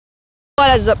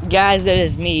What is up, guys? It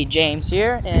is me, James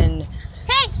here, and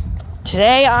hey,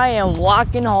 today I am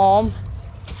walking home,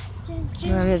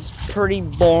 and it's pretty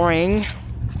boring.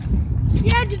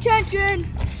 yeah, detention.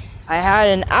 I had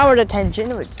an hour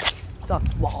detention, which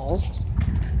sucked balls.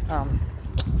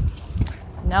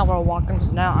 Now we're walking.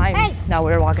 Now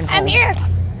we're walking home. I'm here.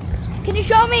 Can you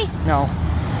show me? No,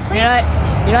 you're not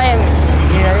a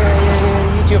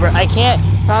YouTuber. I can't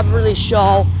properly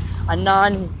show a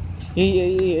non-YouTuber.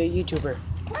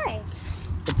 Why?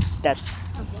 It sucks.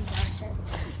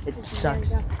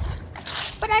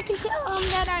 But I can tell them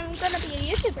that I'm gonna be a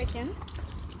YouTuber soon.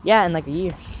 Yeah, in like a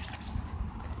year.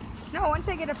 No, once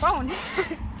I get a phone.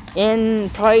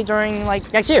 Probably during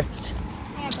like next year.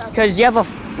 Yeah, probably. Because you have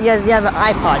an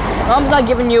iPod. Mom's not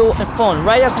giving you a phone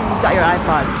right after you got your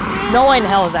iPod. No way in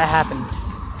hell has that happened.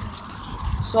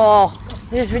 So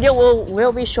this video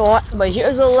will be short, but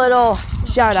here's a little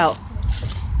shout out.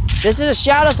 This is a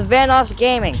shout out to Vanoss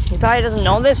Gaming. He probably doesn't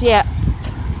know this yet,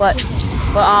 but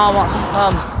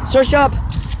search up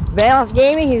Vanoss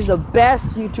Gaming. He's the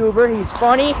best YouTuber. He's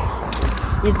funny.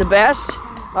 He's the best.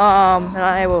 And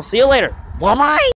I will see you later. Bye bye.